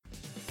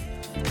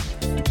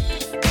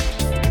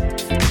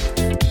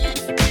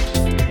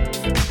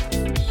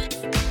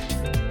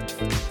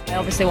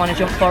obviously want to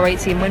jump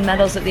 480 and win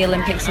medals at the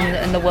Olympics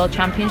and the World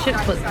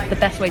Championships, but the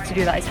best way to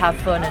do that is have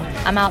fun. And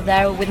I'm out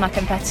there with my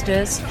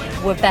competitors.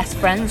 We're best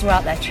friends. We're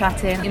out there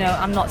chatting. You know,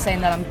 I'm not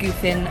saying that I'm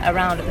goofing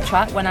around at the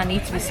track. When I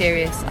need to be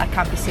serious, I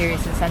can be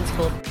serious and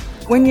sensible.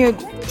 When you're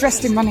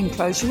dressed in running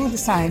clothes, you're all the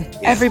same.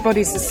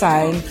 Everybody's the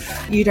same.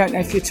 You don't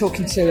know if you're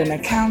talking to an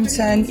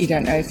accountant, you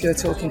don't know if you're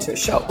talking to a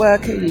shop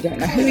worker, you don't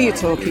know who you're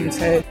talking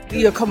to.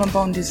 Your common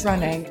bond is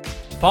running.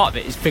 Part of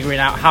it is figuring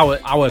out how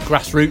at our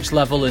grassroots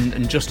level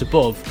and just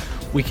above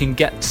we can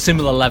get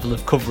similar level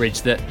of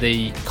coverage that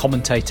the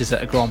commentators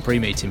at a Grand Prix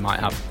meeting might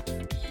have.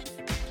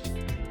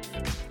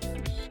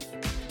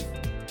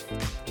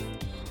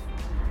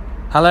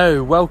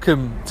 Hello,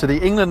 welcome to the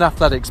England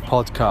Athletics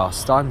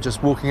podcast. I'm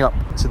just walking up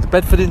to the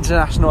Bedford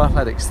International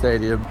Athletics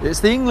Stadium. It's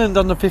the England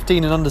Under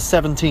 15 and Under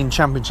 17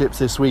 Championships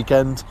this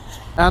weekend.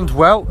 And,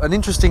 well, an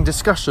interesting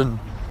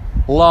discussion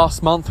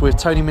last month with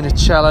Tony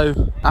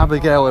Minicello,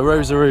 Abigail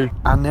Erosaru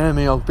and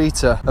Naomi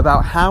Ogbita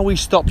about how we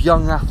stop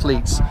young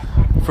athletes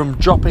from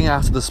dropping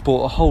out of the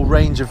sport, a whole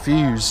range of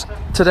views.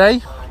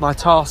 Today, my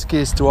task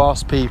is to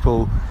ask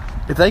people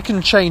if they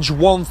can change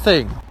one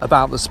thing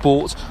about the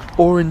sport,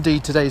 or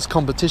indeed today's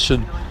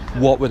competition,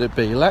 what would it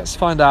be? Let's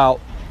find out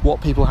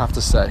what people have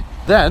to say.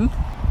 Then,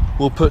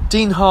 we'll put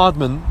Dean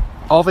Hardman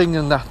of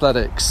England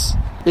Athletics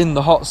in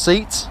the hot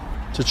seat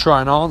to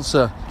try and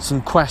answer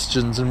some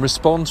questions and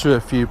respond to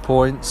a few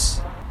points.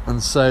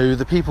 And so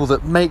the people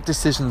that make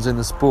decisions in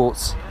the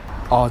sport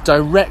are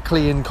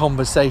directly in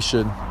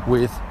conversation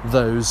with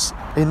those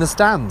in the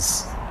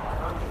stands.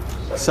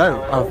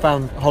 So, I've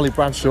found Holly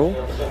Bradshaw.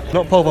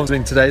 Not pole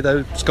vaulting today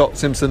though, Scott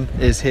Simpson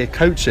is here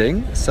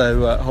coaching,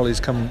 so Holly's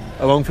come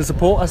along for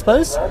support, I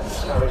suppose.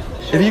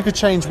 If you could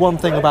change one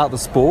thing about the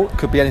sport,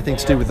 could be anything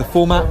to do with the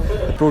format,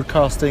 the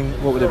broadcasting,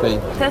 what would it be?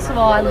 First of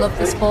all, I love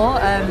the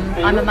sport.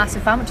 I'm a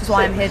massive fan, which is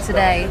why I'm here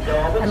today.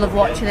 I love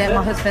watching it.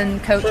 My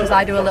husband coaches,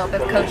 I do a little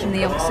bit of coaching the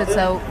youngsters,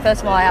 so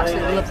first of all, I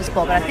absolutely love the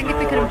sport, but I think if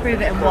we could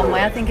improve it in one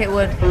way, I think it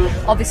would,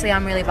 obviously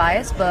I'm really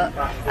biased, but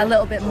a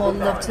little bit more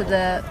love to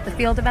the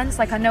field events.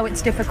 Like, I know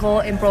it's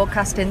difficult in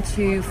broadcasting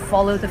to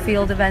follow the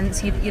field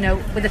events. You know,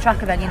 with the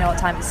track event, you know what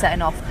time it's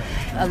setting off.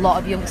 A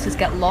lot of youngsters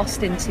get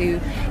lost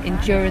into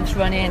endurance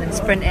running and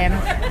sprinting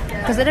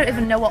because they don't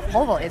even know what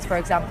pole vault is, for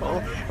example.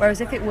 Whereas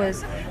if it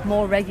was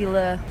more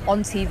regular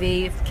on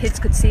TV, if kids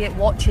could see it,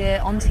 watch it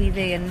on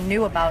TV and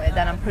knew about it,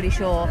 then I'm pretty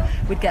sure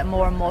we'd get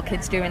more and more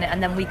kids doing it,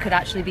 and then we could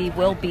actually be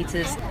world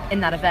beaters in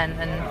that event.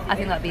 And I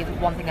think that'd be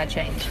one thing I'd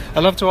change.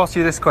 I'd love to ask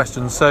you this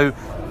question. So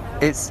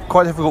it's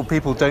quite difficult,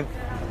 people don't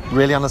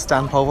really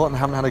understand pole vault and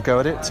haven't had a go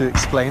at it to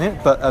explain it,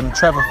 but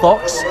Trevor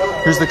Fox,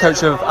 who's the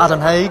coach of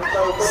Adam Haig,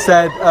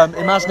 said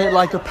imagine it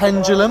like a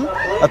pendulum.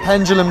 A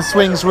pendulum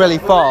swings really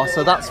fast,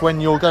 so that's when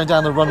you're going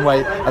down the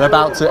runway and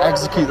about to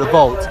execute the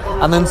vault,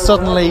 and then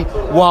suddenly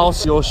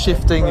whilst you're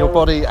shifting your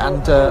body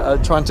and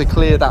trying to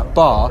clear that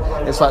bar,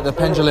 it's like the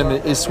pendulum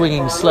is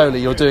swinging slowly.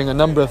 You're doing a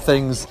number of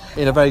things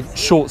in a very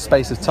short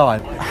space of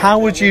time. How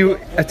would you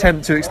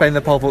attempt to explain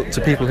the pole vault to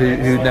people who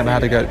never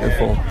had a go at it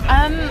before?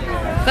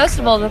 First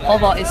of all, the pole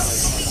vault is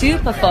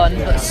super fun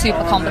but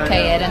super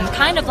complicated, and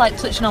kind of like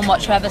touching on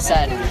what Trevor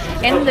said.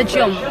 In the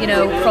jump, you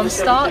know, from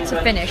start to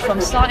finish,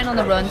 from starting on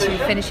the run to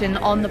finishing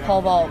on the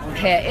pole vault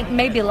here, it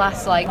maybe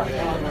lasts like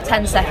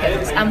 10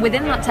 seconds, and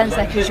within that 10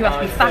 seconds you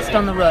have to be fast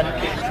on the run,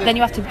 then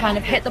you have to kind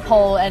of hit the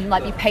pole and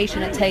like be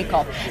patient at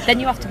takeoff, then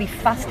you have to be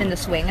fast in the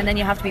swing, and then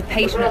you have to be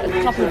patient at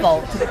the top of the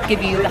vault to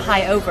give you the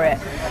height over it.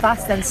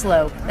 Fast then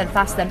slow, then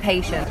fast then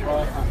patient.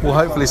 Well,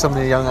 hopefully some of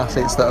the young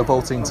athletes that are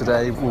vaulting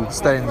today will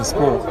stay in the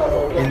sport.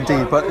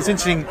 Indeed, but it's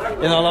interesting,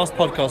 in our last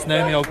podcast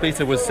Naomi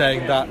Ogbita was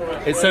saying that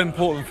it's so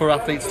important for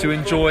athletes to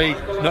enjoy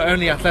not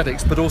only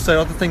athletics but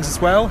also other things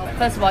as well.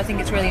 First of all, I think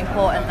it's really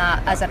important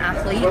that as an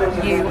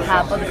athlete you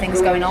have other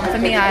things going on. For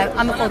me,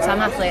 I'm a full-time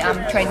athlete.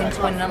 I'm training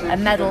to win a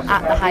medal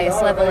at the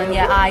highest level, and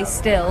yet I'm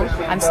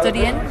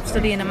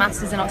studying a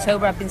Masters in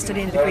October. I've been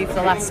studying a degree for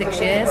the last 6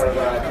 years.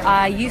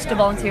 I used to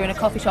volunteer in a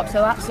coffee shop,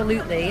 so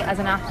absolutely as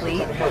an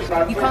athlete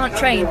you can't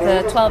train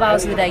for 12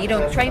 hours of the day. You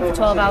don't train for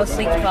 12 hours,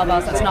 sleep for 12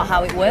 hours. That's not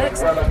how it works.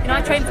 You know,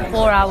 I train for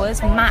 4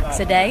 hours max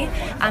a day,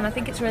 and I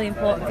think it's really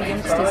important for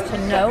youngsters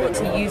to know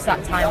to use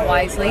that time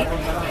wisely.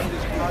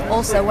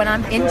 Also, when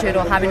I'm injured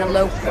or having a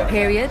low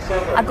period,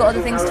 I've got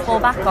other things to fall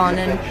back on,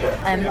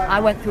 and I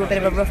went through a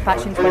bit of a rough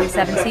patch in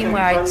 2017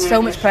 where I had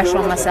so much pressure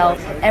on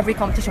myself. Every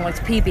competition was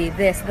PB,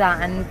 this,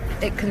 that, and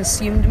it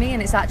consumed me,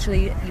 and it's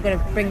actually, you've got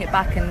to bring it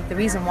back, and the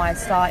reason why I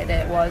started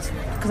it was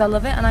because I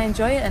love it and I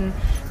enjoy it, and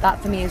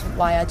that for me is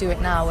why I do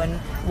it now and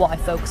what I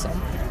focus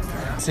on.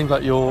 It seems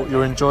like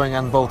you're enjoying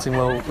and vaulting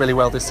really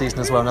well this season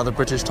as well. Another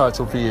British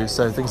title for you,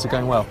 so things are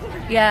going well.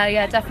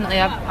 Yeah, definitely.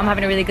 I'm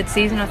having a really good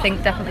season. I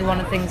think definitely one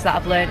of the things that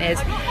I've learned is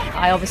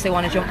I obviously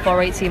want to jump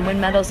 480 and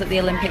win medals at the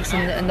Olympics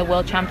and the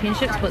World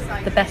Championships, but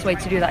the best way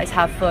to do that is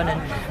have fun.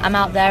 And I'm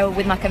out there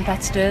with my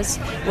competitors.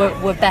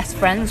 We're best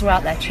friends. We're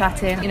out there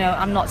chatting. You know,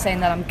 I'm not saying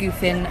that I'm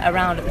goofing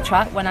around at the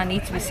track. When I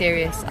need to be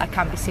serious, I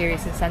can be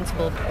serious and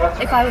sensible.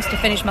 If I was to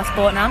finish my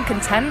sport now, I'm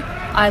content.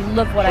 I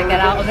love what I get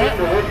out of it,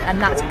 and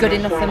that's good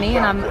enough for me,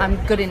 and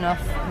I'm good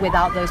enough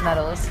without those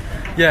medals.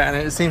 Yeah, and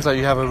it seems like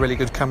you have a really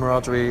good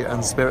camaraderie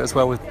and spirit as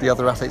well with the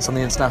other athletes on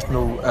the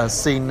international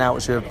scene now,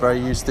 which you're very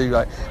used to.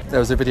 Like, there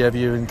was a video of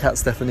you and Kat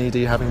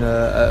Stefanidi having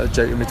a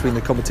joke in between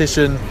the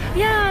competition.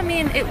 Yeah, I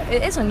mean,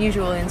 it is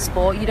unusual in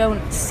sport. You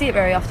don't see it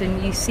very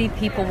often. You see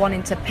people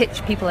wanting to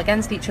pitch people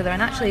against each other,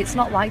 and actually it's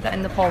not like that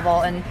in the pole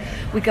vault. And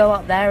we go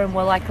out there and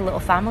we're like a little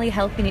family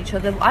helping each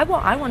other. I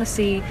want to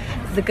see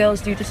the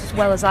girls do just as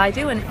well as I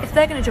do, and if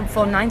they're going to jump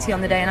 490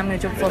 on the day and I'm going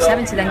to jump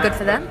 470, then good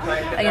for them.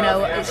 You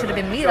know, it should have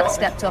been me that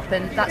stepped up,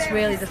 and that's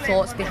really the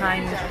thoughts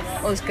behind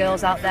us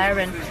girls out there,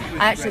 and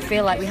I actually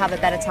feel like we have a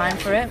better time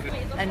for it,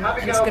 and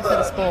it's good for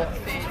the sport.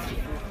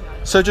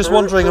 So just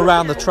wandering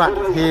around the track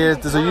here,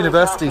 there's a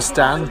university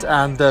stand,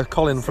 and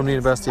Colin from the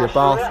University of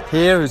Bath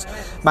here, who's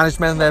managed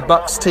men in their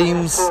Bucks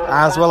teams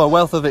as well, a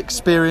wealth of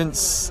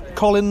experience.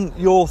 Colin,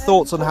 your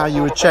thoughts on how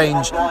you would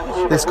change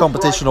this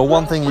competition, or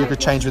one thing you could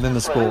change within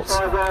the sports?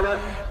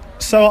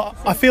 So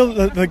I feel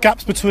that the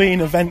gaps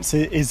between events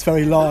is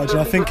very large,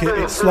 and I think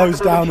it slows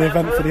down the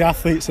event for the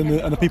athletes and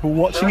the people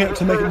watching it.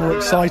 To make it more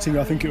exciting,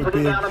 I think it would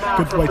be a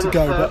good way to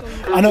go.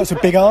 But I know it's a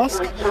big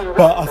ask,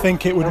 but I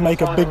think it would make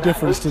a big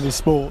difference to the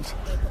sport.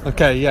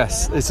 Okay,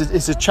 yes,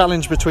 it's a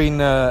challenge between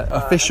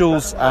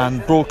officials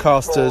and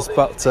broadcasters,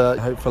 but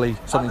hopefully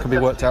something can be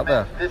worked out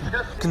there.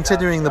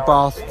 Continuing the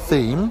Bath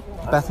theme,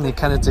 Bethany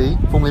Kennedy,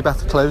 formerly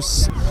Beth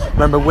Close,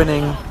 remember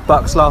winning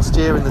Bucks last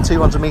year in the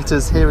 200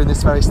 metres here in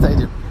this very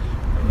stadium.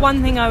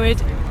 One thing I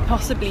would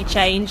possibly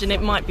change, and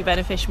it might be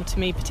beneficial to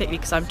me particularly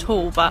because I'm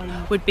tall,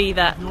 but would be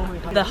that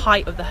the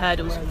height of the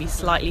hurdles would be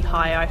slightly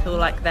higher. I feel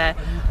like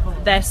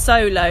they're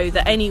so low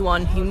that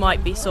anyone who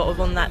might be sort of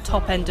on that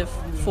top end of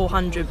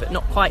 400 but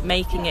not quite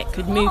making it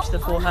could move to the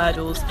 4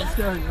 hurdles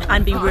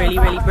and be really,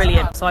 really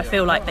brilliant. So I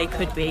feel like they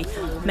could be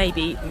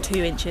maybe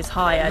 2 inches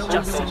higher,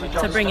 just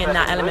to bring in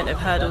that element of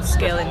hurdle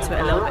skill into it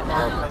a little bit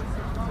more.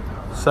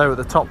 So at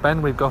the top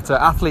end we've got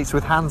athletes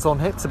with hands on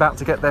hips about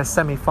to get their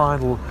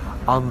semi-final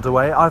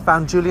underway. I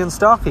found Julian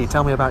Starkey.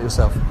 Tell me about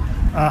yourself.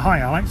 Hi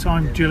Alex,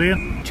 I'm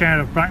Julian, Chair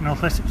of Bracknell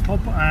Athletics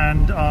Club,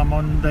 and I'm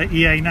on the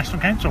EA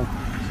National Council.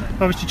 If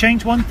I was to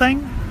change one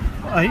thing,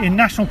 in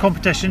national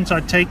competitions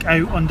I'd take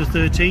out under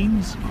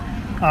 13s,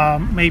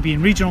 maybe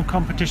in regional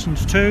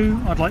competitions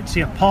too. I'd like to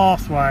see a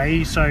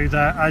pathway so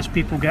that as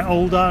people get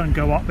older and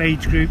go up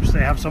age groups,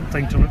 they have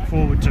something to look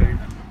forward to.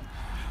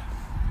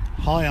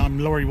 Hi, I'm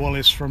Laurie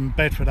Wallace from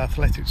Bedford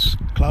Athletics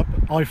Club.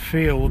 I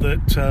feel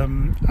that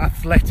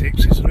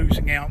athletics is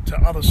losing out to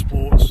other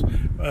sports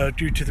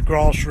due to the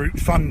grassroots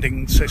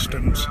funding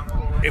systems.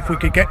 If we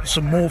could get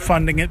some more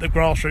funding at the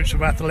grassroots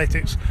of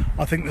athletics,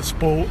 I think the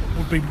sport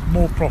would be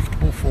more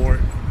profitable for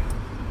it.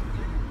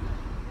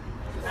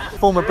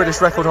 Former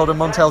British record holder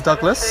Montell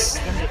Douglas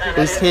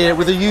is here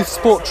with the Youth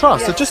Sport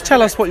Trust. So just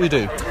tell us what you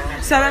do.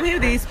 So I'm here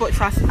with the Youth Sport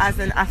Trust as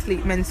an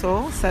athlete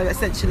mentor. So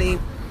essentially,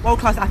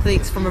 world-class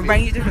athletes from a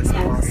range of different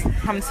sports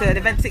come to an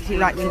event, particularly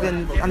like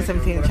England under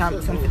 17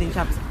 champs, under 15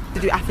 champs, to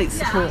do athlete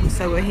support.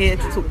 So we're here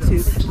to talk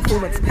to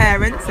performance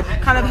parents, to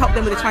kind of help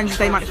them with the challenges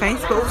they might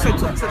face, but also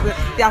talk to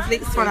the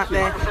athletes to find out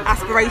their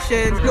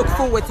aspirations, look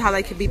forward to how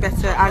they can be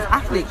better as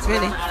athletes,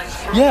 really.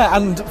 Yeah,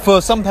 and for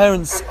some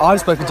parents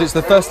I've spoken to, it's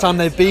the first time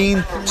they've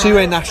been to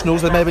a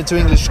nationals. They may have been to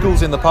English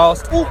schools in the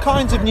past. All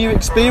kinds of new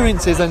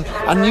experiences and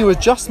new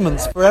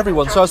adjustments for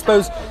everyone. So I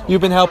suppose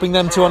you've been helping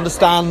them to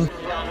understand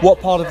what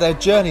part of their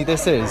journey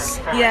this is.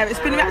 Yeah, it's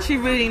been actually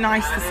really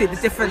nice to see the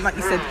different, like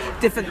you said,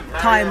 different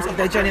times of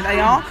their journey they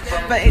are.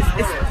 But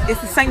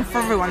it's the same for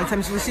everyone in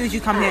terms of as soon as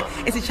you come here,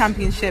 it's a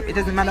championship. It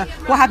doesn't matter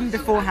what happened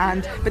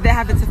beforehand, but they're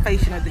having to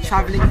face, the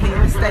travelling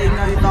here, the staying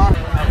over.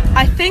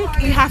 I think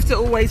you have to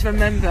always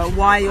remember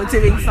why you're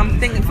doing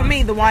something. And for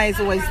me, the why is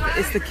always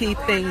the key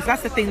things.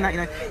 That's the thing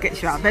that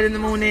gets you out of bed in the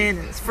morning.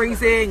 And it's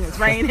freezing, it's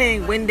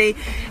raining, windy.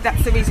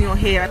 That's the reason you're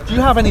here. Do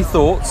you have any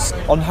thoughts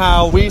on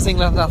how we as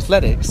England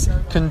Athletics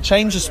can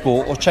change the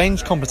sport or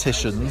change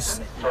competitions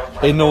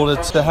in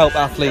order to help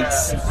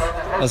athletes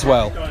as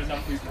well?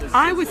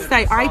 I would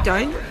say I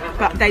don't,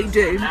 but they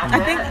do. I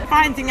think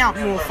finding out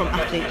more from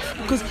athletes,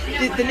 because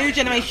the new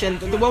generation,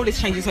 the world is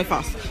changing so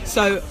fast.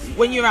 So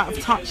when you're out of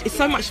touch, it's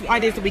so much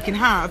ideas that we can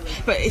have,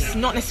 but it's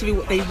not necessarily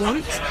what they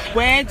want.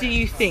 Where do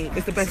you think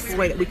is the best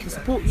way that we can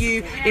support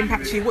you,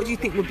 impact you? What do you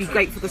think would be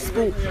great for the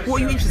sport?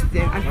 What are you interested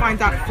in? And find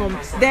out from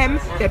them,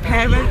 their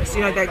parents,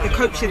 the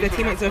coaches, their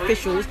teammates, their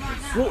officials,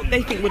 what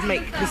they think would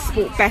make the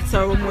sport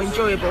better or more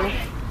enjoyable.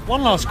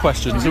 One last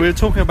question. So we were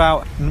talking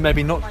about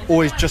maybe not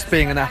always just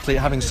being an athlete,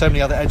 having so many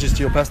other edges to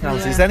your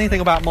personality. Is there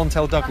anything about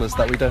Montell Douglas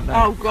that we don't know?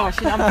 Oh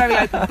gosh, I'm very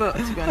open book,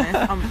 to be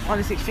honest. I'm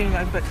honestly extremely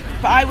open book.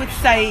 But I would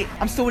say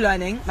I'm still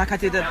learning. Like I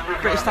did a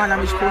British Sign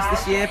Language course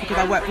this year because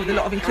I work with a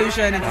lot of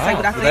inclusion and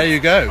disabled athletes. There you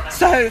go.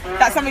 So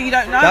that's something you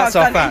don't know. That's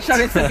I've our done fact.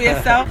 intro into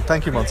BSL.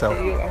 Thank you, Montell.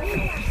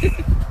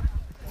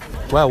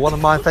 Well, one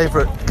of my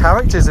favourite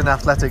characters in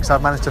athletics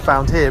I've managed to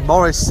found here,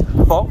 Maurice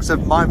Fox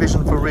of My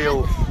Vision for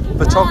Real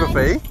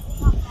Photography.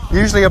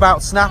 Usually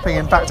about snapping.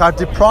 In fact, I've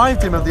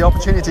deprived him of the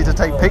opportunity to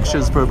take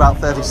pictures for about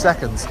 30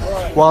 seconds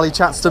while he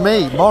chats to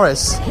me.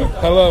 Maurice.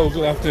 Hello,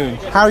 good afternoon.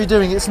 How are you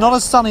doing? It's not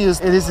as sunny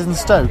as it is in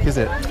Stoke, is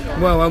it?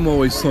 Well, I'm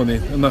always sunny,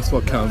 and that's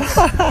what counts.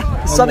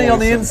 Sunny on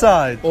the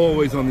inside?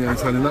 Always on the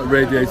inside, and that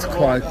radiates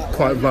quite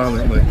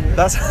violently.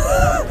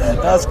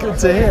 That's good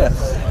to hear.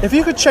 If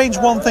you could change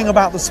one thing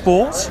about the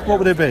sport, what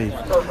would it be?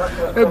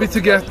 It would be to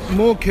get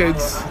more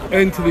kids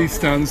into these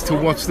stands to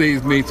watch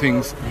these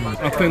meetings.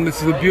 I think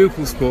this is a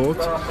beautiful sport.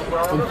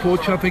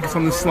 Unfortunately, I think it's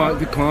on a slight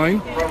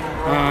decline.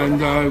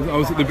 And I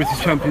was at the British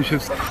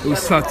Championships. It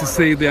was sad to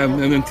see the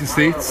empty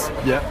seats.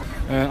 Yeah.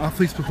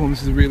 Athletes'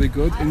 performance is really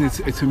good, and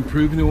it's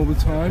improving all the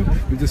time.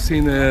 We've just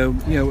seen a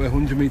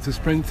 100-metre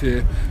sprint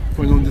here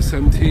for an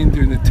under-17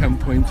 doing a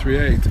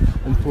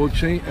 10.38.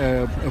 Unfortunately,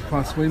 a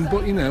fast win,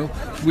 but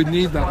we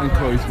need that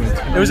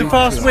encouragement. It was a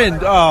fast win.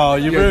 Oh,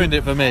 you ruined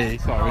it for me.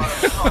 Sorry.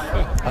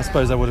 I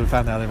suppose I would have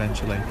found out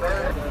eventually.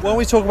 When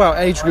we talk about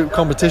age group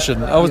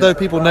competition, although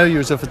people know you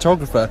as a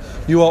photographer,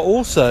 you are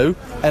also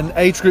an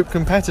age group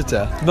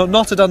competitor.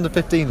 Not at under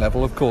 15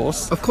 level, of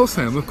course. Of course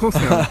I am.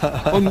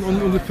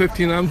 Under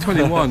 15, I'm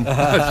 21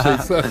 actually.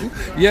 So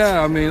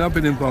yeah, I mean, I've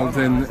been involved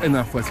in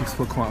athletics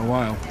for quite a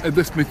while. At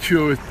this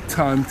mature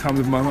time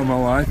of my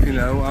life,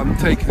 I'm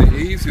taking it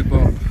easy,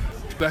 but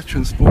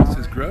veteran sports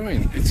is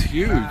growing. It's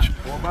huge,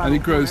 and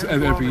it grows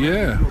every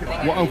year.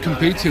 What I'm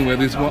competing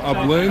with is what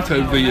I've learned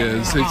over the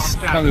years. It's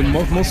kind of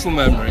muscle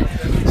memory.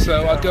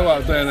 So I go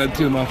out there and I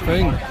do my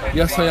thing.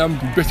 Yes, I am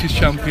British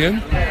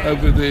champion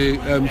over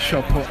the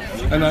shot put,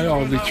 and I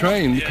hardly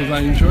train because I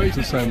enjoy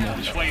it so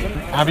much.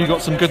 Have you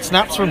got some good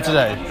snaps from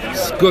today?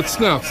 Good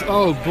snaps?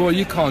 Oh boy,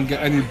 you can't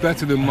get any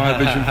better than My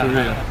Vision for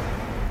Real.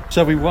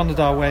 So we wandered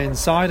our way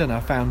inside and I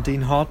found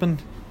Dean Hardman,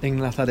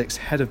 England Athletics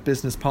Head of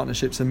Business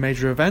Partnerships and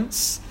Major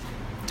Events.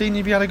 Dean,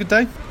 have you had a good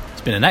day?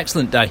 It's been an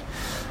excellent day.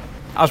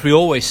 As we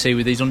always see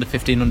with these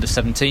under-15,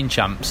 under-17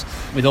 champs,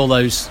 with all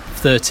those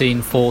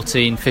 13,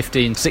 14,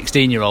 15,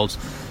 16-year-olds,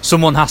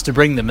 someone has to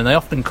bring them, and they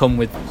often come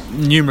with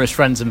numerous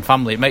friends and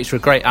family. It makes for a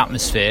great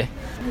atmosphere.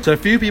 So a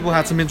few people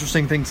had some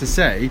interesting things to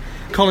say.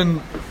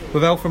 Colin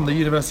Wavell from the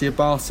University of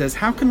Bath says,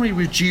 how can we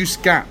reduce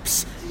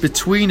gaps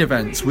between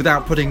events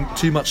without putting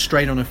too much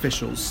strain on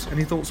officials?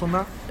 Any thoughts on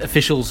that?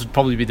 Officials would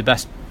probably be the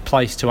best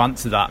place to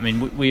answer that. I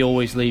mean, we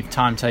always leave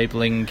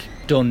timetabling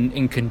done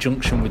in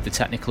conjunction with the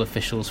technical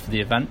officials for the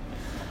event.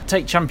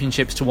 Take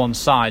championships to one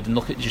side and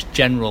look at just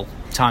general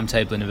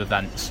timetabling of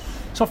events.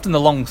 It's often the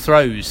long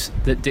throws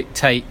that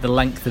dictate the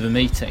length of a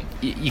meeting.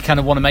 You kind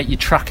of want to make your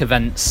track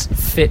events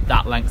fit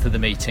that length of the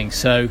meeting.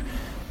 So,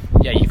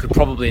 yeah, you could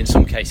probably in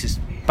some cases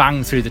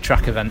bang through the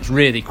track events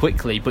really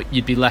quickly, but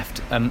you'd be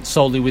left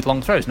solely with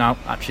long throws. Now,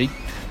 actually,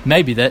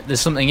 maybe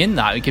there's something in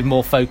that. It would give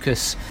more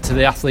focus to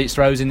the athletes'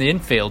 throws in the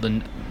infield,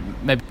 and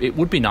maybe it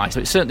would be nice.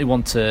 But it's certainly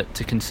one to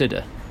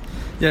consider.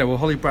 Yeah, well,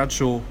 Holly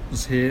Bradshaw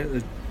was here,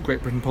 the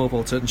Great Britain pole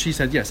vaulter, and she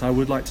said, yes, I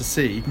would like to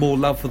see more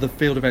love for the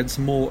field events,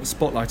 more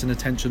spotlight and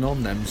attention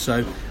on them.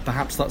 So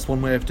perhaps that's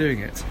one way of doing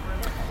it.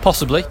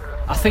 Possibly.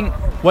 I think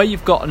where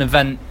you've got an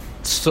event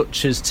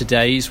such as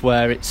today's,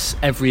 where it's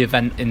every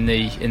event in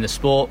the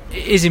sport,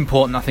 it is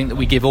important, I think, that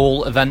we give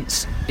all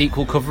events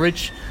equal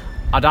coverage.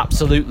 I'd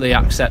absolutely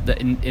accept that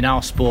in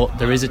our sport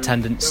there is a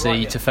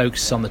tendency to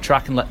focus on the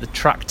track and let the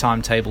track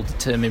timetable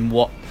determine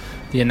what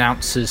the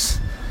announcers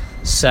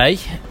say.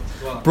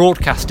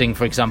 Broadcasting,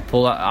 for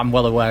example, I'm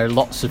well aware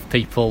lots of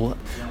people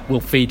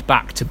will feed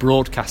back to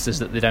broadcasters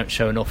that they don't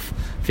show enough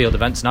field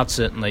events, and I'd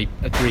certainly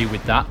agree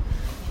with that.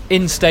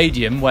 In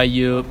stadium, where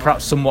you're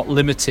perhaps somewhat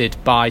limited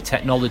by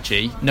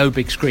technology, no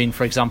big screen,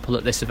 for example,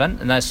 at this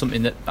event, and there's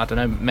something that, I don't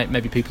know,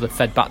 maybe people have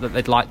fed back that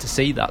they'd like to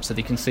see that so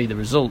they can see the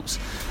results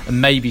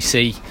and maybe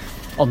see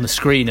on the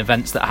screen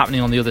events that are happening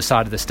on the other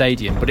side of the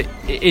stadium. But it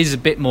is a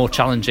bit more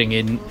challenging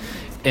in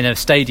a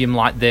stadium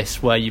like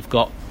this, where you've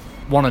got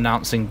one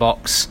announcing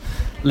box,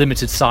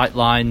 limited sight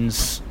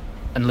lines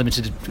and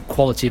limited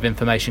quality of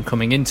information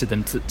coming into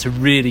them to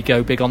really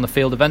go big on the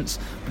field events.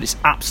 But it's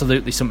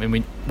absolutely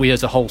something we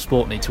as a whole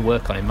sport need to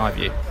work on, in my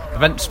view.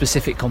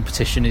 Event-specific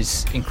competition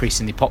is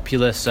increasingly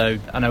popular, so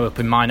I know up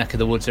in my neck of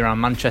the woods around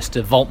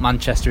Manchester, Vault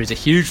Manchester is a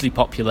hugely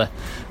popular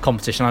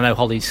competition. I know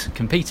Holly's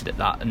competed at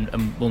that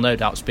and will no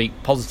doubt speak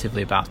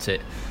positively about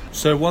it.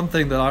 So one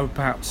thing that I would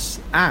perhaps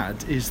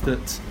add is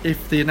that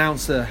if the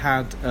announcer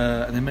had,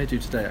 and they may do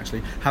today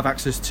actually, have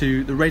access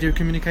to the radio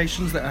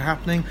communications that are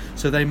happening,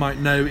 so they might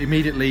know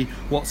immediately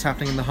what's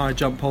happening in the high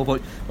jump pole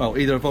vault, well,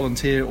 either a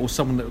volunteer or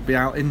someone that would be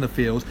out in the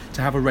field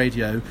to have a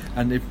radio,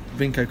 and and if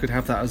Vinco could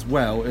have that as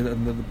well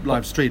in the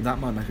live stream, that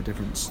might make a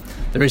difference.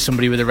 There is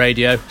somebody with a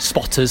radio,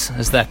 spotters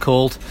as they're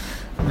called,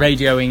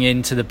 radioing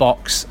into the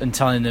box and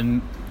telling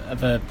them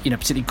of a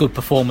particularly good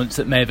performance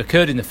that may have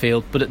occurred in the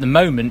field. But at the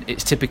moment,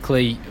 it's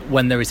typically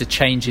when there is a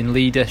change in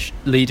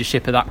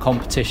leadership of that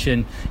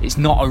competition. It's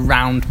not a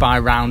round by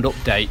round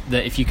update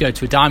that if you go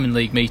to a Diamond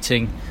League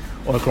meeting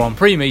or a Grand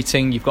Prix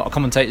meeting, you've got a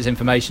commentator's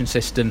information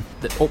system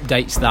that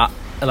updates that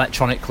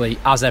electronically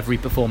as every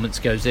performance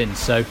goes in.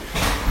 So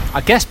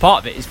I guess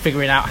part of it is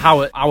figuring out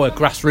how at our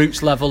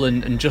grassroots level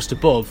and just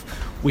above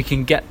we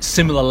can get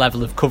similar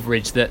level of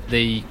coverage that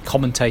the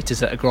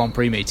commentators at a Grand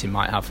Prix meeting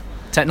might have.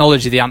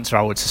 Technology, the answer,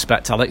 I would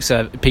suspect, Alex.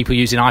 People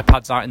using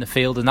iPads out in the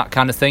field and that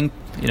kind of thing.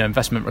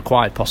 Investment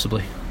required,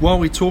 possibly. While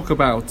we talk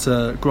about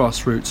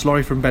grassroots,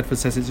 Laurie from Bedford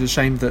says it's a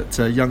shame that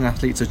young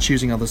athletes are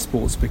choosing other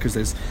sports because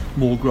there's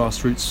more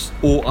grassroots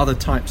or other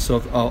types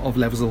of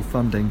levels of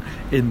funding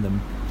in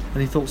them.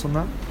 Any thoughts on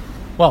that?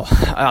 Well,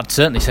 I'd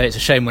certainly say it's a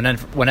shame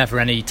whenever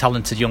any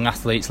talented young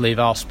athletes leave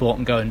our sport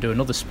and go and do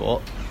another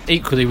sport.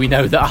 Equally, we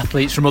know that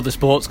athletes from other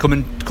sports come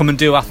and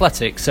do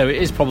athletics, so it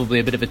is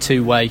probably a bit of a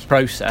two-way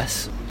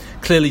process.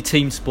 Clearly,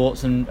 team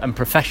sports and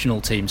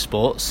professional team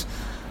sports,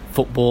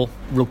 football,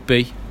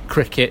 rugby,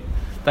 cricket,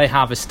 they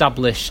have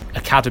established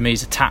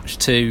academies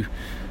attached to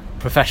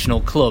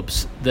professional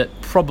clubs that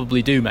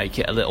probably do make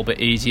it a little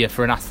bit easier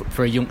for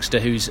a youngster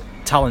who's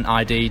talent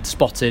ID'd,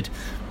 spotted,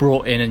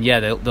 brought in, and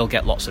they'll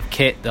get lots of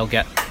kit, they'll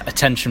get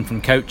attention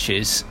from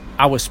coaches.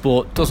 Our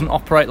sport doesn't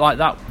operate like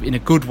that in a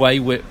good way.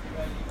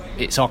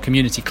 It's our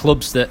community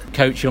clubs that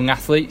coach young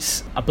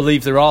athletes. I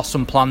believe there are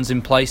some plans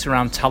in place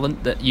around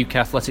talent that UK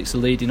Athletics are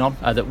leading on,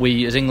 that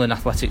we as England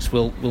Athletics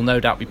will no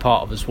doubt be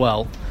part of as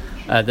well,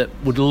 that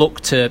would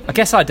look to, I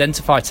guess,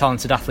 identify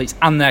talented athletes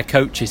and their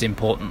coaches,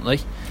 importantly,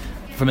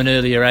 from an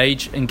earlier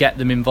age and get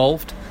them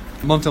involved.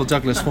 Montell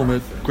Douglas, former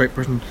Great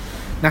Britain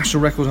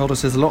national record holder,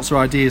 says lots of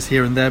ideas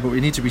here and there, but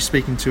we need to be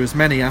speaking to as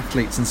many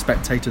athletes and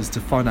spectators to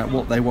find out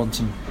what they want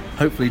and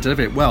hopefully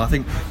deliver it well. I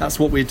think that's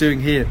what we're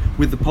doing here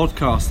with the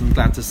podcast, I'm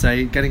glad to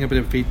say, getting a bit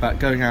of feedback,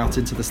 going out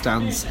into the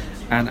stands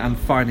and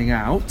finding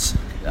out.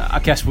 I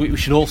guess we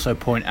should also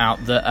point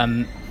out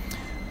that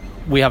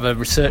we have a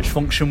research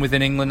function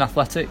within England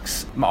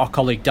Athletics. Our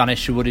colleague Dan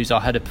Isherwood, who's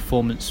our head of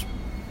performance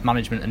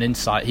management and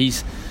insight,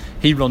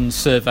 he runs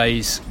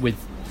surveys with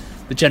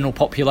the general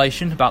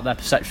population about their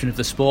perception of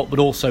the sport, but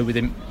also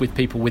with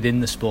people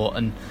within the sport,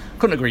 and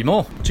couldn't agree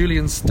more.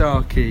 Julian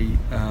Starkey,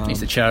 he's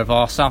the chair of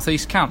our South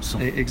East Council.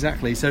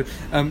 Exactly. So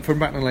from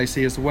Bracknell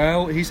AC as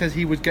well, he says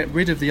he would get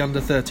rid of the under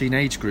 13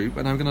 age group,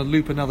 and I'm going to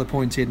loop another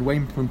point in.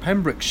 Wayne from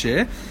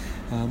Pembrokeshire,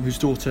 whose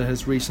daughter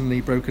has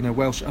recently broken a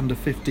Welsh under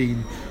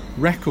 15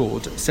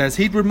 record, says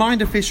he'd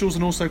remind officials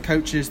and also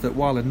coaches that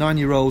while a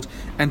 9-year-old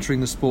entering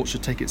the sport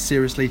should take it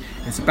seriously,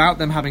 it's about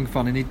them having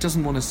fun, and he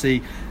doesn't want to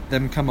see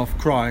them come off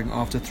crying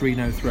after 3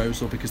 no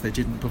throws or because they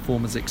didn't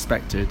perform as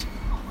expected.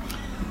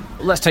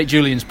 Let's take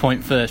Julian's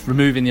point first,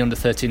 removing the under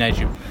 13 age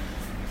group.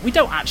 We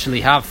don't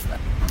actually have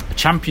a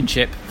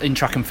championship in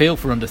track and field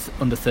for under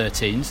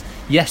 13s.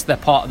 Yes, they're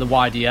part of the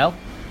YDL,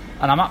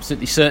 and I'm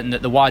absolutely certain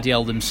that the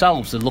YDL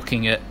themselves are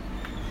looking at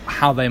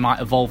how they might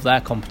evolve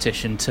their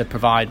competition to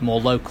provide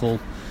more local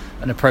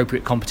and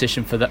appropriate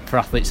competition for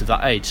athletes of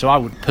that age. So I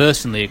would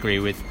personally agree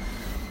with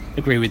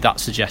that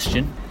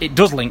suggestion. It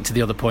does link to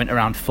the other point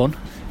around fun.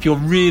 If you're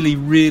really,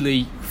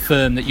 really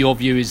firm that your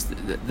view is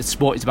that the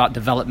sport is about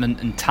development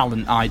and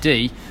talent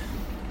ID,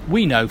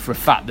 we know for a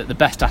fact that the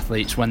best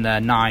athletes when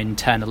they're 9,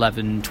 10,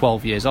 11,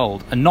 12 years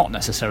old are not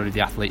necessarily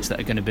the athletes that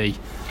are going to be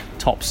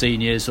top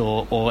seniors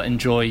or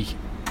enjoy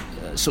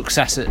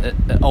success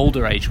at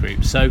older age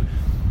groups. So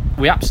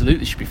we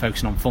absolutely should be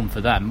focusing on fun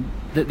for them.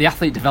 The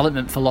athlete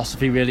development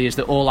philosophy really is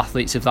that all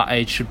athletes of that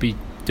age should be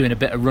doing a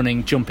bit of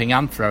running, jumping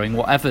and throwing,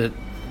 whatever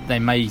they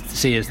may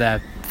see as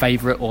their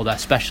favourite or their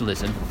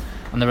specialism.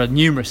 And there are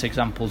numerous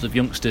examples of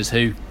youngsters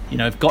who,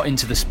 have got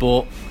into the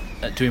sport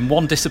doing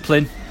one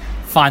discipline,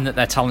 find that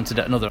they're talented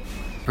at another.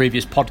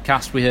 Previous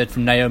podcast we heard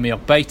from Naomi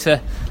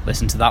Ogbeta,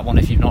 listen to that one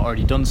if you've not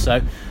already done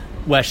so,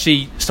 where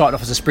she started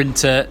off as a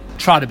sprinter,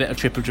 tried a bit of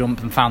triple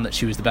jump and found that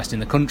she was the best in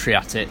the country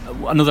at it.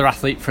 Another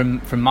athlete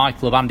from my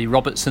club, Andy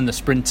Robertson, the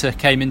sprinter,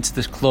 came into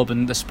this club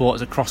and the sport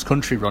as a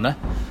cross-country runner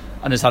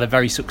and has had a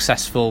very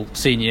successful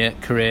senior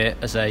career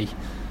as a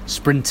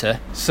sprinter.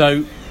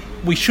 So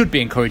we should be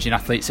encouraging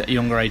athletes at a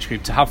younger age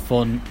group to have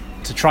fun,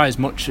 to try as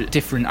much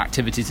different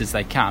activities as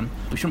they can.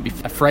 We shouldn't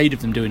be afraid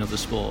of them doing other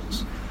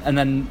sports. And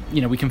then,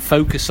 we can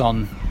focus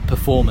on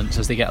performance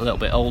as they get a little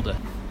bit older.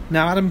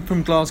 Now, Adam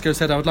from Glasgow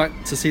said, I would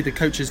like to see the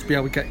coaches be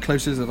able to get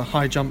closer to the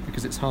high jump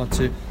because it's hard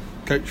to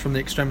coach from the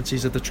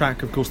extremities of the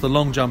track. Of course, the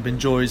long jump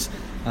enjoys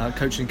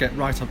coaching, get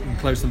right up and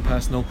close and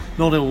personal.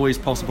 Not always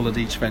possible at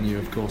each venue,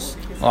 of course.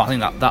 Well, I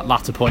think that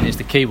latter point is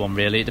the key one,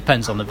 really. It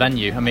depends on the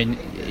venue. I mean,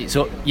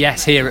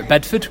 yes, here at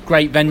Bedford,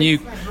 great venue,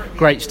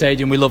 great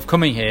stadium, we love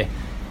coming here.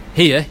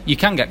 Here, you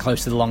can get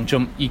close to the long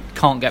jump, you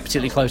can't get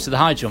particularly close to the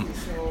high jump.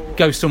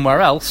 Go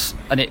somewhere else,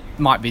 and it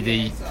might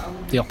be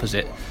the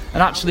opposite.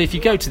 And actually, if you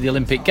go to the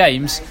Olympic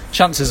Games,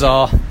 chances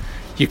are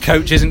your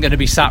coach isn't going to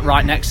be sat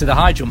right next to the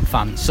high jump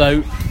fan.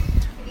 So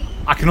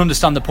I can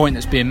understand the point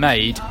that's being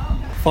made.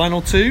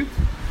 Final two,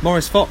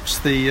 Maurice Fox,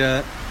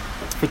 the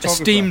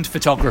esteemed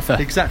photographer.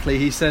 Exactly.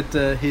 He said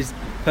his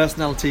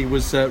personality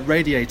was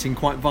radiating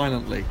quite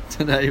violently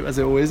today, as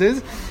it always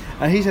is.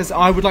 He says,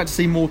 I would like to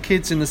see more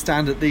kids in the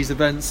stand at these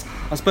events.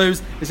 I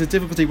suppose it's a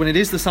difficulty when it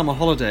is the summer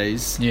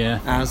holidays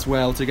as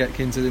well to get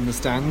kids in the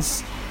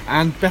stands.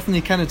 And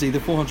Bethany Kennedy, the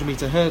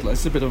 400-metre hurdler,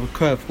 it's a bit of a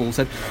curveball,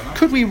 said,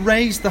 could we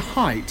raise the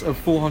height of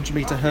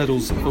 400-metre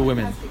hurdles for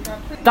women?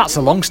 That's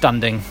a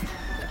long-standing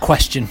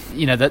question,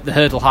 you know, the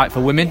hurdle height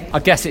for women. I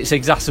guess it's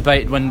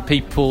exacerbated when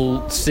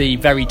people see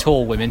very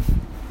tall women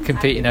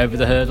competing over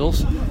the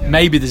hurdles.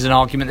 Maybe there's an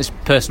argument, this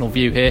personal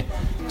view here,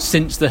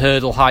 since the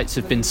hurdle heights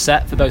have been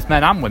set for both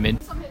men and women,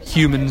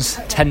 humans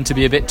tend to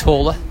be a bit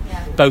taller,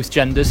 both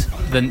genders,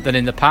 than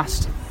in the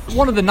past.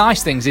 One of the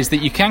nice things is that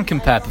you can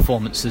compare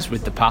performances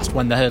with the past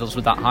when the hurdles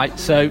were that height.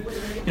 So,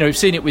 you know, we've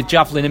seen it with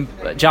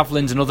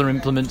javelins and other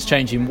implements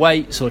changing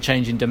weights or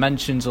changing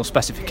dimensions or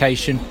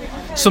specification.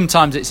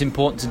 Sometimes it's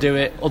important to do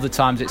it, other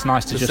times it's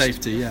nice to just...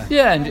 safety,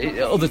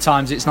 other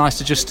times it's nice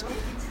to just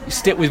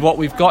stick with what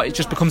we've got. It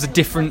just becomes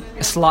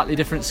a slightly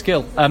different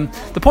skill.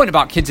 The point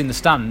about kids in the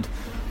stand,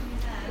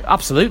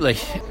 absolutely.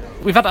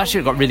 We've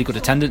actually got really good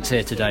attendance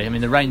here today. I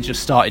mean, the rain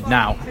just started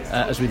now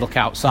as we look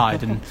outside.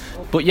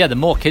 But the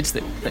more kids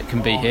that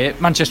can be here.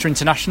 Manchester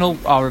International,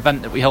 our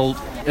event that we hold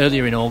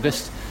earlier in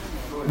August,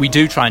 we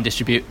do try and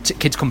distribute,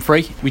 kids come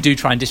free, we do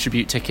try and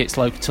distribute tickets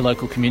to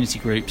local community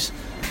groups.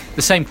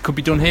 The same could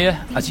be done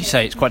here. As you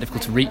say, it's quite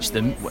difficult to reach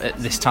them at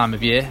this time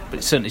of year, but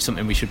it's certainly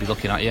something we should be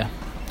looking at,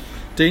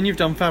 Dean, you've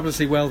done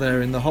fabulously well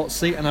there in the hot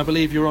seat, and I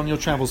believe you're on your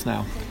travels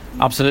now.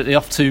 Absolutely,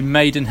 off to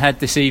Maidenhead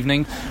this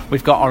evening.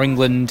 We've got our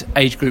England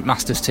age group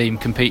masters team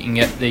competing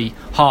at the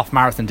half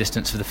marathon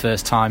distance for the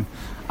first time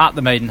at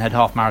the Maidenhead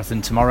half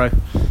marathon tomorrow.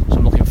 So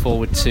I'm looking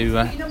forward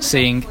to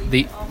seeing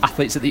the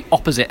athletes at the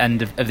opposite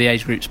end of the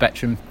age group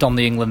spectrum don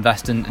the England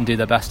vest and do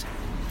their best.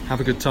 Have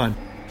a good time.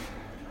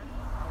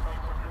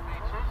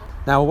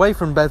 Now, away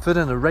from Bedford,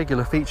 and a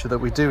regular feature that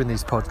we do in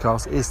these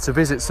podcasts is to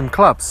visit some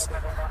clubs.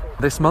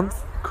 This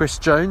month, Chris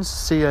Jones,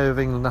 CEO of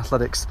England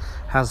Athletics,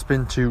 has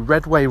been to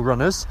Redway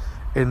Runners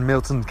in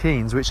Milton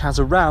Keynes, which has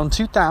around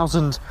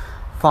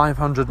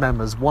 2,500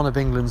 members, one of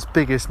England's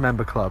biggest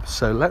member clubs.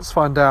 So let's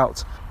find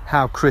out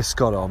how Chris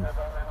got on.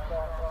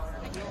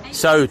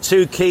 So,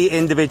 two key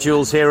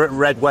individuals here at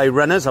Redway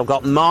Runners. I've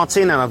got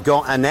Martin and I've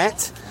got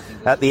Annette.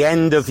 At the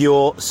end of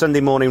your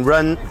Sunday morning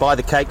run by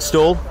the cake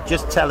stall,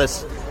 just tell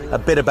us a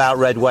bit about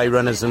Redway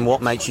Runners and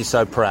what makes you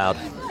so proud.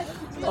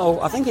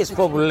 Oh, I think it's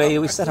probably,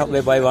 we set up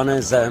Redway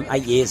Runners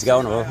 8 years ago,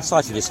 and I've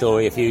cited this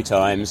story a few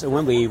times, and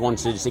when we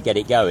wanted to get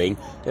it going,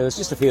 there was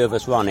just a few of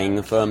us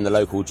running from the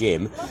local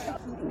gym.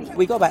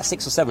 We got about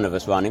 6 or 7 of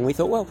us running. We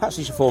thought, well, perhaps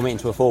we should form it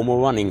into a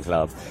formal running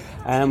club.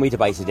 And we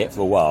debated it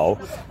for a while,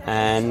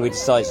 and we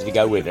decided to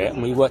go with it,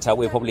 and we worked out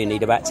we probably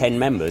need about 10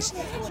 members.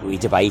 So we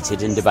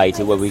debated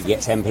whether we could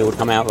get 10 people to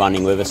come out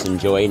running with us and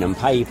join and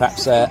pay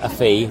perhaps a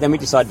fee. Then we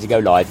decided to go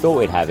live, thought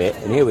we'd have it,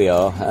 and here we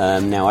are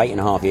now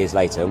 8.5 years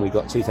later, and we've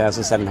got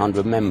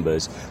 2,700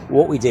 members.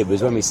 What we did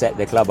was, when we set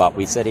the club up,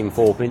 we set in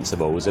 4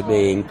 principles of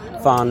being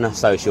fun,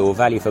 social,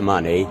 value for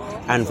money,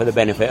 and for the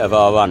benefit of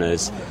our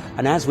runners.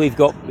 And as we've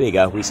got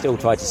bigger, we still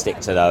try to stick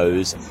to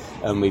those.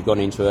 And we've gone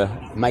into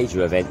a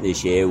major event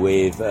this year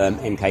with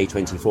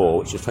MK24,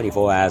 which is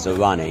 24 hours of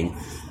running,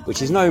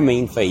 which is no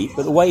mean feat.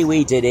 But the way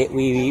we did it,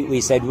 we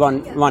said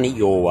run it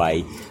your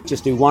way.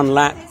 Just do 1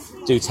 lap,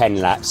 do 10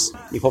 laps.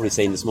 You've probably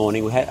seen this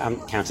morning, we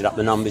haven't counted up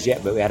the numbers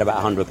yet, but we had about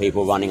 100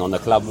 people running on the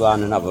club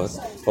run, another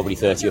probably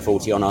 30 or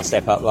 40 on our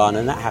step-up run,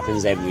 and that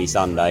happens every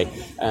Sunday.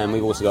 And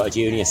we've also got a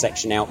junior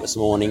section out this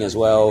morning as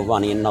well,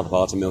 running in another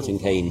part of Milton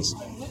Keynes.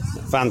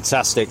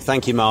 Fantastic,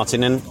 thank you,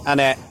 Martin. And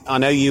Annette, I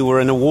know you were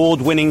an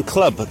award-winning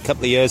club a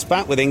couple of years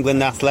back with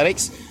England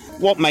Athletics.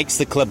 What makes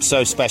the club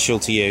so special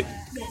to you?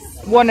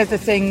 One of the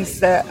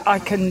things that I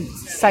can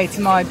say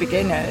to my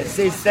beginners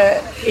is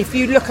that if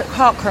you look at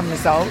parkrun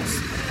results,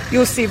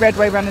 you'll see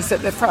Redway Runners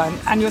at the front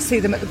and you'll see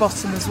them at the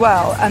bottom as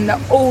well, and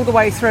they're all the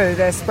way through,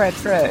 they're spread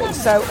through.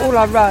 So all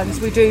our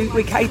runs, we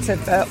cater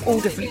for all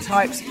different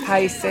types of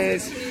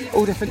paces,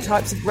 all different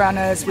types of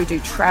runners. We do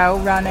trail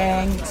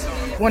running.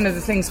 One of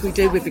the things we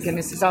do with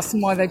beginners is ask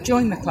them why they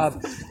join the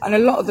club, and a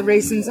lot of the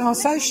reasons are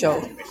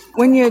social.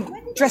 When you're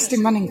dressed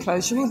in running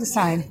clothes, you're all the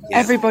same.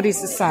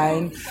 Everybody's the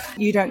same.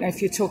 You don't know if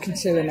you're talking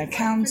to an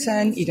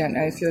accountant, you don't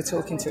know if you're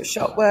talking to a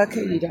shop worker,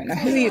 you don't know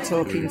who you're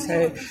talking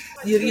to.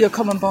 Your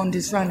common bond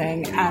is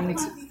running, and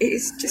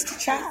it's just a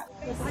chat.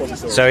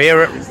 So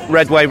here at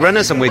Redway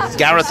Runners, I'm with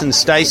Gareth and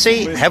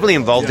Stacey, heavily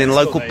involved in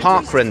local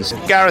park runs.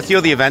 Gareth,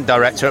 you're the event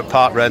director at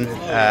Park Run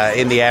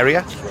in the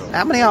area.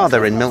 How many are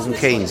there in Milton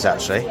Keynes,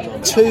 actually?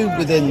 2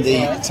 within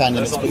the town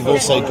limits, but we've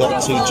also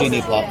got 2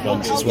 junior park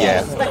runs as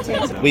well.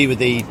 Yeah. We were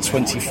the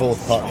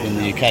 24th park run in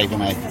the UK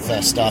when I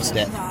first started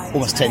it,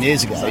 almost 10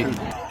 years ago.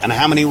 And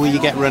how many will you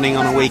get running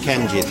on a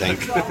weekend, do you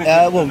think?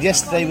 Well,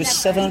 yesterday was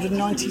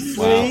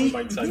 793,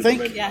 I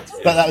think.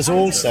 But that was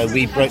also,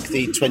 we broke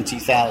the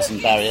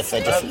 20,000 barrier for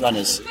different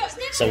runners.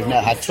 So we've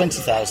now had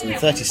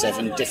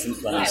 20,037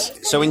 different runners.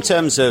 So in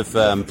terms of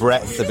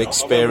breadth of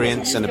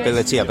experience and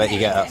ability, I bet you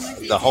get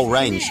the whole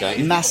range, don't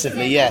you?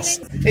 Massively, yes.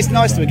 It's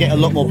nice that we get a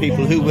lot more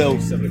people who will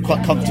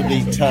quite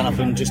comfortably turn up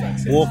and just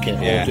walk it,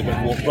 or do a bit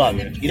of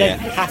walk-run. You don't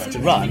have to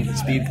run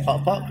to be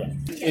part of parkrun.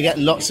 We get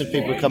lots of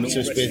people coming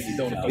to us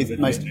with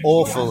most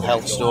awful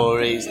health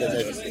stories,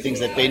 things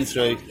they've been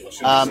through,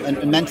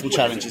 and mental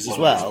challenges as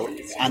well.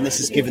 And this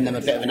has given them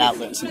a bit of an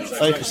outlet to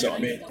focus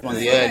on. One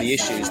of the early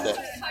issues that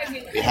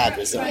we had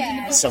was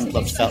that some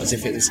clubs felt as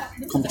if it was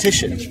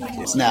competition.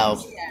 It's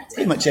now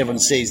pretty much everyone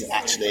sees that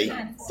actually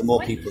the more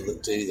people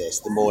that do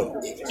this, the more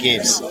it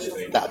gives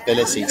that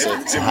ability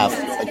to have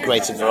a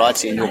greater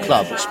variety in your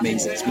club, which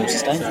means that it's more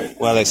sustainable.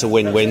 Well, it's a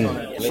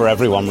win-win for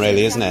everyone,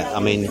 really, isn't it? I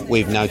mean,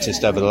 we've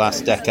noticed over the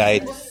last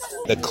decade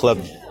the club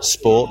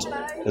sport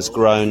has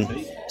grown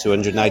to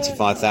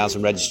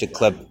 185,000 registered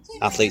club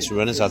athletes and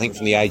runners, I think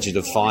from the ages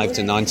of 5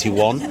 to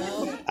 91.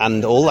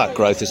 And all that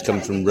growth has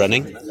come from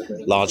running,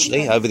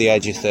 largely, over the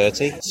age of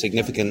 30,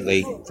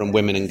 significantly from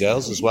women and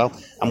girls as well.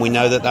 And we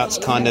know that that's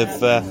kind of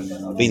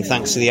been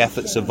thanks to the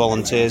efforts of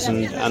volunteers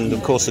and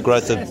of course, the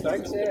growth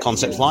of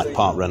concepts like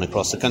parkrun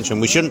across the country.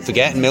 And we shouldn't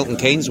forget, in Milton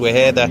Keynes, we're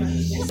here, the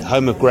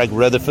home of Greg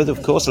Rutherford,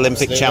 of course,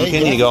 Olympic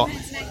champion. You got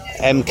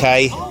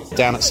MK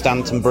down at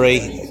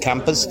Stantonbury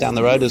campus down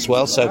the road as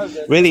well. So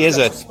really is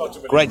a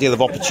great deal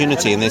of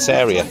opportunity in this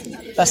area.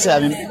 That's it. I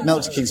mean,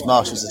 Milton Keynes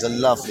Marshals is a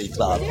lovely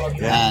club,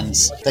 and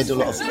they do a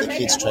lot of the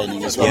kids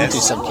training as well. Yes. We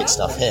do some kids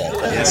stuff here,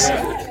 but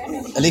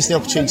at least the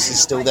opportunity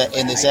is still there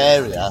in this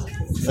area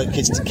for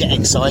kids to get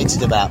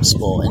excited about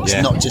sport. And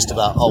it's not just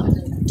about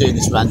doing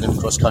this random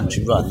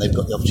cross-country run. They've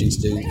got the opportunity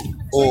to do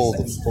all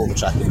the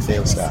track and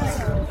field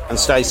stuff. And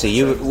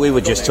Stacey, we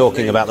were just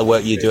talking about the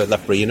work you do at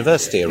Loughborough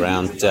University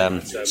around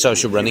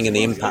social running and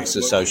the impacts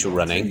of social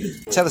running.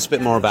 Tell us a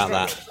bit more about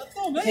that.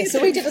 Okay,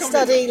 so we did a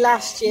study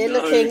last year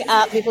looking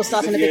at people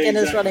starting a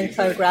beginners running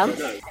programme,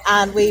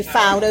 and we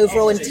found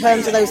overall in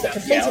terms of those that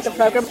completed the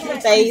programme,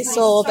 they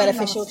saw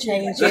beneficial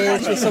changes.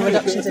 We saw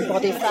reductions in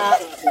body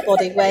fat,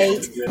 body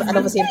weight, and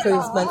obviously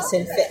improvements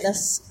in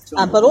fitness.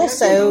 But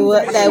also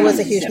there was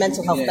a huge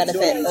mental health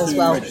benefit as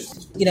well.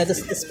 You know, the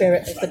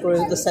spirit of the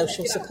group, the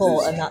social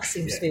support, and that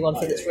seems to be one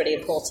thing that's really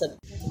important.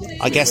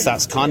 I guess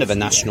that's kind of a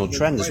national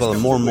trend as well,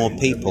 and more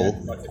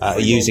people are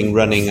using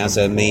running as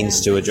a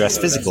means to address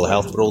physical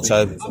health, but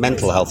also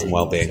mental health and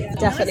well-being.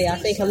 Definitely. I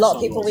think a lot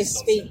of people we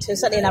speak to,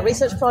 certainly in our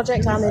research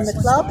project and in the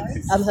club,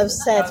 have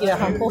said, you know,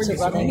 how important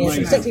running is,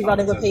 particularly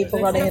running with people,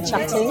 running and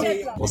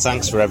chatting. Well,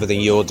 thanks for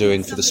everything you're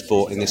doing for the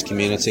sport in this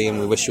community, and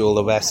we wish you all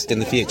the best in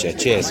the future.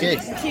 Cheers.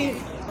 Thank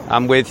you.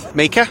 I'm with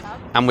Mika,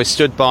 and we're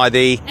stood by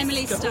the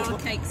Emily Star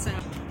Cake Sale.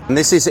 And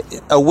this is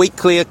a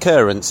weekly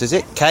occurrence, is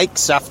it?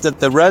 Cakes after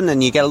the run,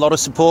 and you get a lot of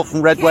support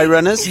from Redway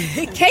Runners?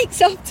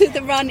 Cakes after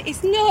the run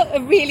is not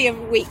really a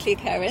weekly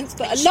occurrence,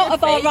 but a lot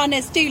of our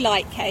runners do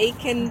like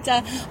cake, and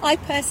I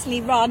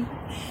personally run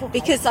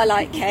because I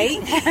like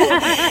cake.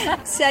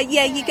 So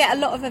yeah, you get a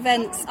lot of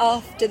events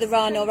after the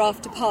run or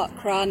after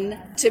park run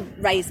to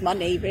raise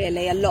money,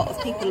 really. A lot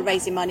of people are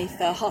raising money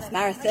for half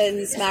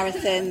marathons,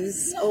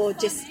 or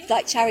just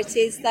like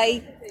charities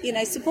they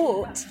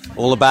support.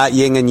 All about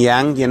yin and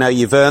yang. You know,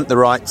 you've earned the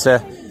right to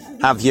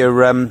have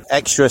your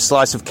extra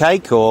slice of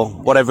cake or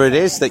whatever it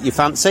is that you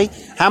fancy.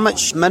 How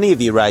much money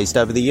have you raised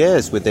over the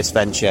years with this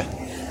venture?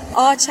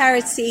 Our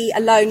charity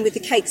alone, with the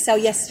cake sale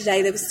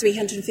yesterday, there was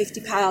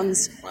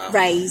 £350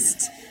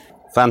 raised.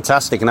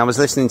 Fantastic. And I was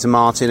listening to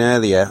Martin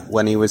earlier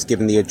when he was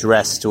giving the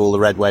address to all the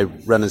Redway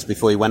runners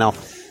before he went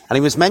off, and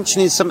he was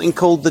mentioning something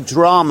called the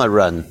drama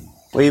run,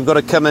 where you've got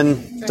to come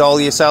and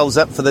doll yourselves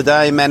up for the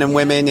day, men and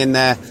women in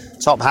their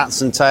top hats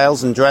and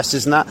tails and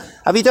dresses and that.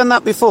 Have you done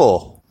that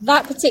before?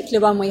 That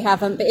particular one we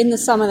haven't, but in the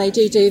summer they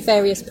do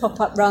various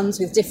pop-up runs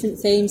with different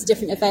themes,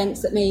 different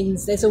events. That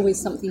means there's always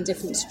something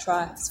different to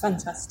try. It's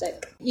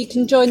fantastic. You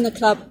can join the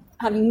club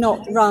having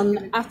not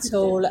run at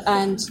all,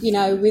 and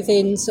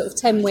within sort of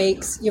 10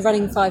 weeks you're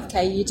running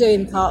 5k, you're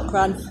doing park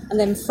run, and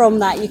then from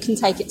that you can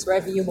take it to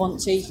wherever you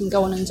want to. You can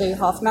go on and do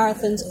half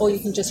marathons, or you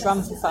can just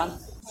run for fun.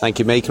 Thank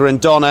you, Mika. And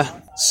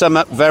Donna, sum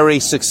up very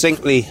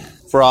succinctly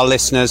for our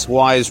listeners,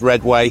 why is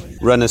Redway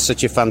Runners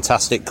such a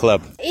fantastic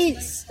club?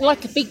 It's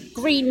like a big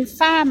green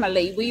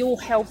family. We all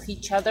help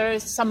each other.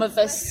 Some of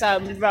us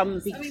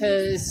run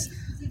because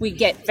we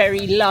get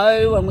very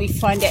low and we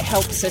find it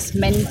helps us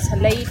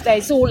mentally.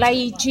 There's all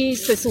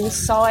ages, there's all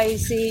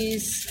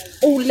sizes,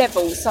 all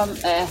levels,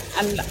 aren't there?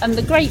 And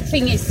the great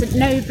thing is that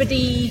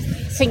nobody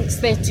thinks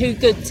they're too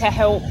good to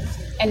help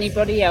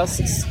anybody else.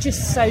 It's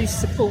just so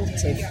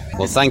supportive.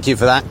 Well, thank you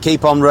for that.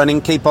 Keep on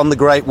running, keep on the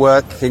great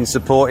work in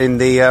supporting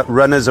the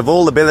runners of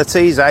all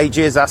abilities,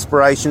 ages,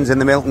 aspirations in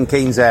the Milton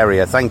Keynes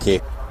area. Thank you.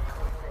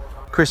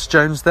 Chris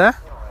Jones there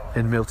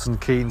in Milton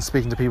Keynes,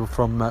 speaking to people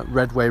from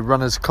Redway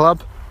Runners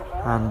Club.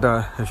 And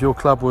if your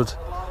club would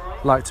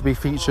like to be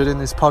featured in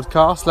this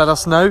podcast, let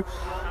us know.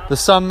 The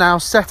sun now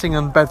setting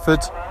on Bedford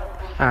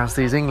as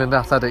these England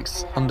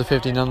Athletics under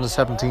 15 under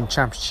 17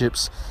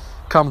 championships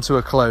come to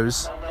a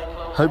close.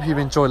 Hope you've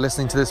enjoyed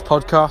listening to this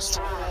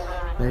podcast.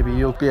 Maybe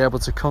you'll be able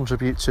to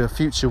contribute to a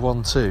future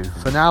one too.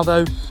 For now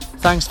though,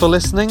 thanks for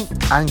listening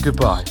and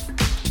goodbye.